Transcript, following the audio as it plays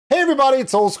everybody,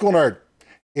 it's Old School Nerd.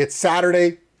 It's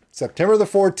Saturday, September the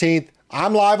 14th.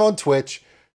 I'm live on Twitch,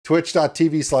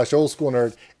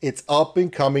 twitch.tv/OldSkuleNerd. It's up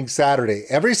and coming Saturday.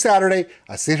 Every Saturday,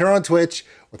 I sit here on Twitch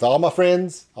with all my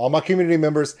friends, all my community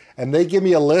members, and they give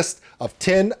me a list of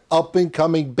 10 up and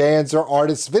coming bands or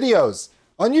artists videos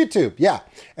on YouTube. Yeah,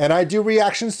 and I do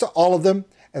reactions to all of them.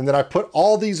 And then I put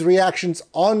all these reactions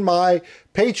on my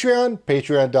Patreon,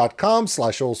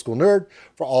 patreon.com/OldSkuleNerd,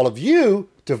 for all of you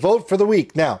to vote for the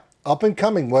week. Now, up and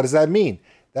coming, what does that mean?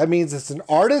 That means it's an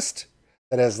artist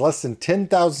that has less than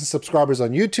 10,000 subscribers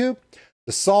on YouTube.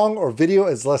 The song or video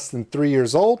is less than 3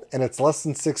 years old, and it's less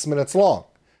than 6 minutes long.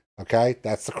 Okay,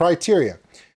 that's the criteria.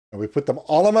 And we put them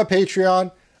all on my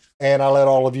Patreon, and I let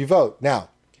all of you vote. Now,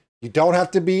 you don't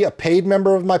have to be a paid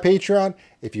member of my Patreon.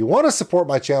 If you want to support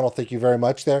my channel, thank you very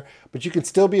much there. But you can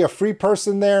still be a free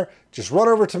person there. Just run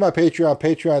over to my Patreon,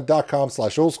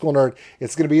 patreon.com/OldSkuleNerd.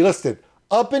 It's going to be listed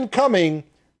up and coming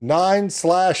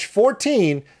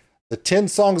 9/14. The 10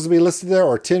 songs will be listed there,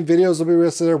 or 10 videos will be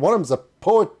listed there. One of them's a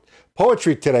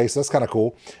poetry today, so that's kind of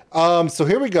cool. So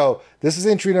here we go. This is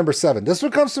entry number 7. This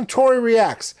one comes from Tori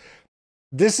Reacts.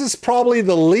 This is probably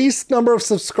the least number of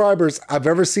subscribers I've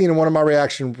ever seen in one of my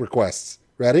reaction requests.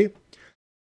 Ready?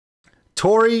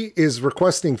 Tori is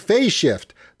requesting Phase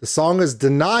Shift. The song is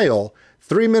Denial,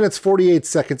 3 minutes, 48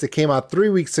 seconds. It came out 3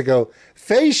 weeks ago.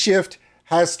 Phase Shift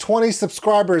has 20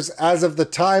 subscribers as of the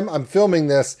time I'm filming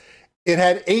this. It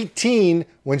had 18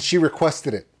 when she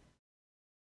requested it.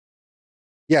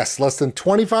 Yes, less than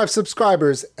 25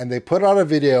 subscribers, and they put out a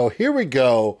video. Here we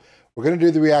go. We're going to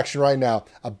do the reaction right now.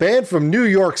 A band from New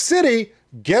York City,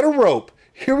 Get a Rope.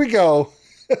 Here we go.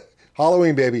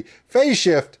 Halloween, baby. Phase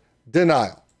Shift,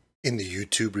 Denial. In the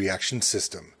YouTube reaction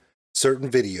system, certain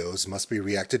videos must be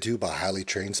reacted to by highly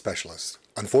trained specialists.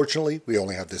 Unfortunately, we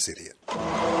only have this idiot.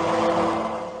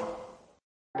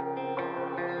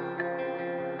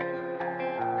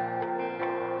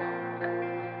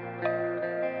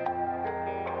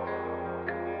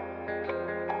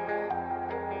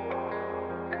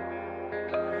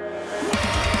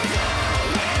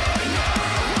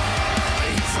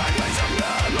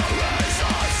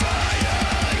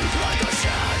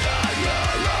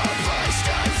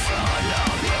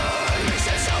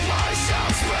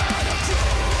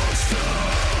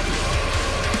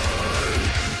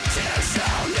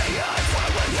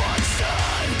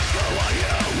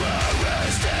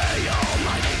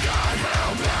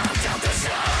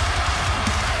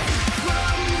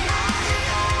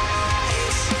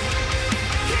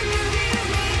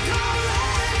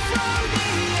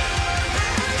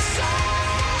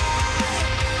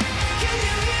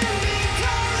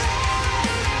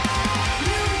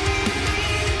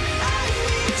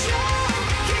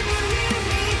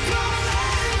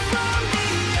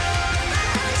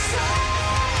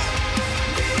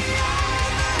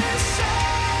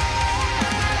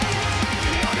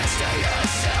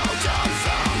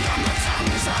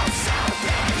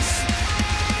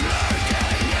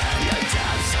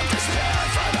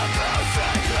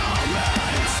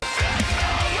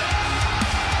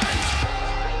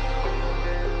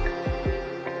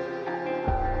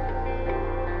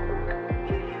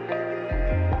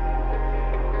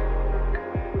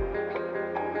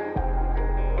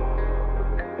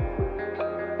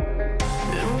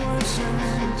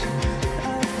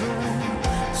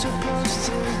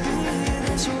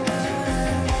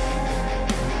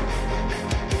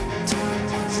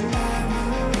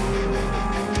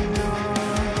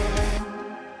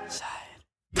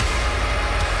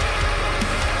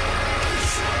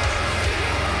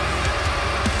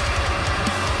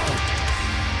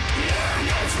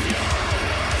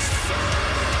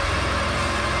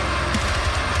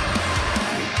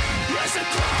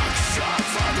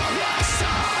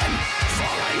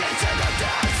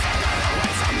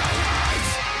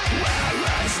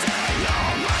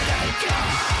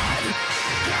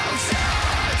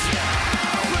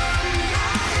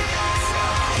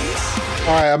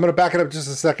 All right, I'm going to back it up just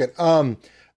a second.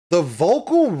 The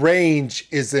vocal range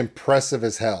is impressive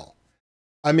as hell.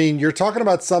 I mean, you're talking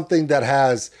about something that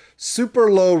has super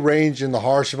low range in the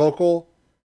harsh vocal,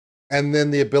 and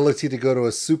then the ability to go to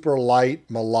a super light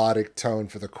melodic tone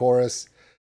for the chorus.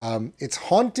 It's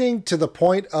haunting to the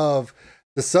point of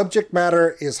the subject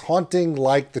matter is haunting,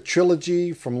 like the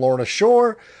trilogy from Lorna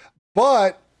Shore,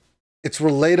 but it's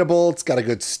relatable. It's got a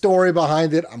good story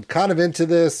behind it. I'm kind of into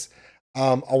this.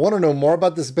 I want to know more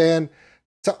about this band.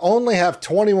 To only have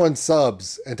 21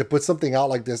 subs and to put something out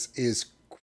like this is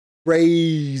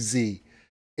crazy.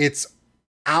 It's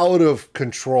out of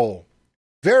control.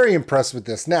 Very impressed with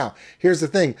this. Now, here's the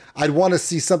thing. I'd want to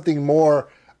see something more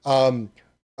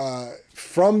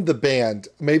from the band.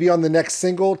 Maybe on the next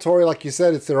single, Tori, like you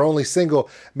said, it's their only single.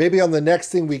 Maybe on the next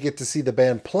thing we get to see the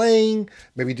band playing,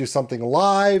 maybe do something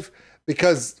live,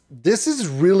 because this is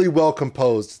really well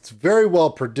composed. It's very well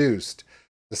produced.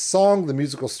 The song, the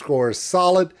musical score is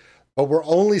solid, but we're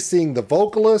only seeing the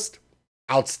vocalist,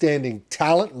 outstanding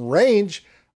talent and range.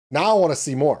 Now I want to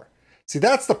see more. See,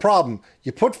 that's the problem.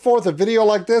 You put forth a video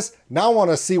like this, now I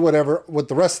want to see what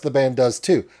the rest of the band does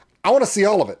too. I want to see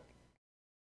all of it.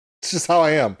 It's just how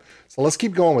I am. So let's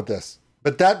keep going with this.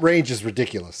 But that range is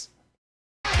ridiculous.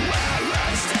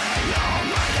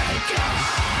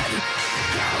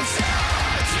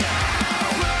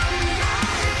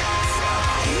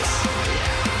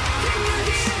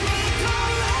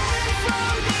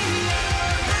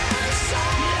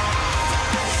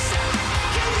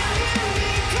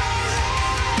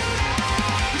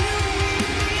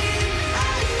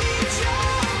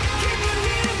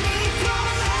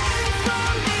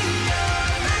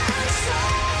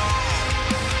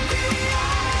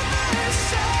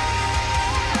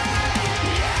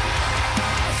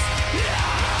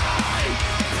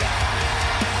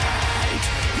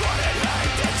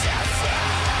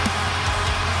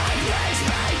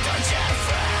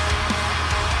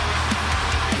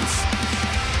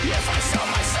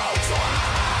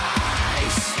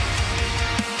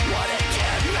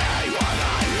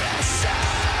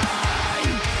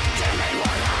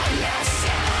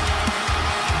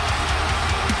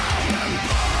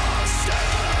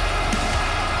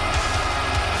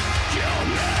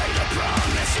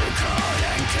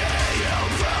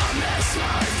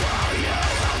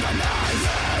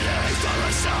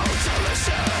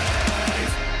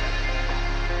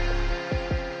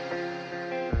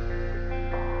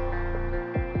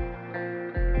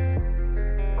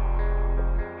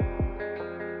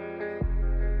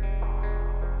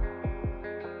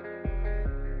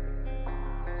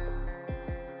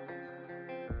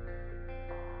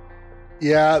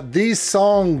 Yeah, these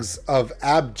songs of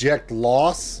abject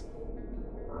loss,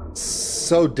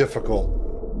 so difficult.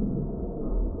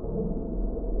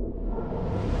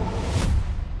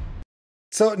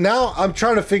 So now I'm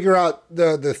trying to figure out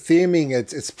the theming.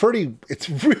 It's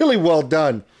really well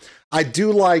done. I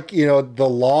do like, you know, the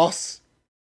loss,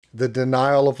 the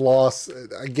denial of loss.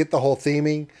 I get the whole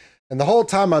theming. And the whole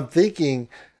time I'm thinking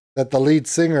that the lead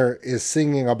singer is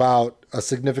singing about a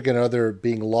significant other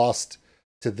being lost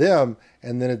to them.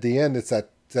 And then at the end, it's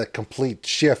that complete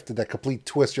shift, that complete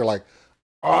twist. You're like,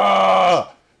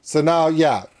 ah! So now,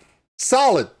 yeah,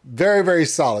 solid, very, very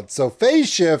solid. So phase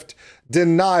shift,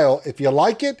 denial. If you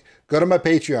like it, go to my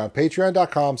Patreon,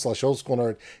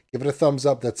 patreon.com/OldSkuleNerd. Give it a thumbs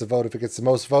up. That's a vote. If it gets the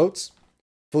most votes,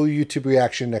 full YouTube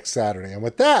reaction next Saturday. And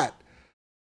with that,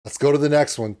 let's go to the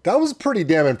next one. That was pretty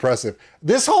damn impressive.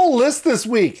 This whole list this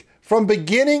week, from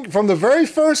the very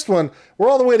first one, we're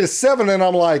all the way to 7, and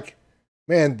I'm like,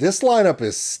 man, this lineup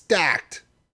is stacked.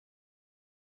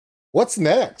 What's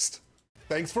next?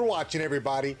 Thanks for watching,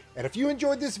 everybody. And if you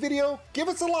enjoyed this video, give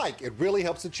us a like. It really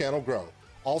helps the channel grow.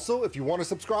 Also, if you want to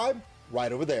subscribe,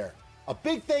 right over there. A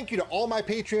big thank you to all my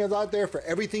Patreons out there for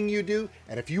everything you do.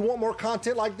 And if you want more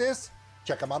content like this,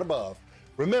 check them out above.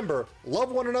 Remember,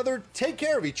 love one another, take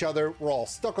care of each other. We're all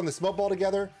stuck on this mud ball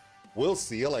together. We'll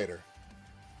see you later.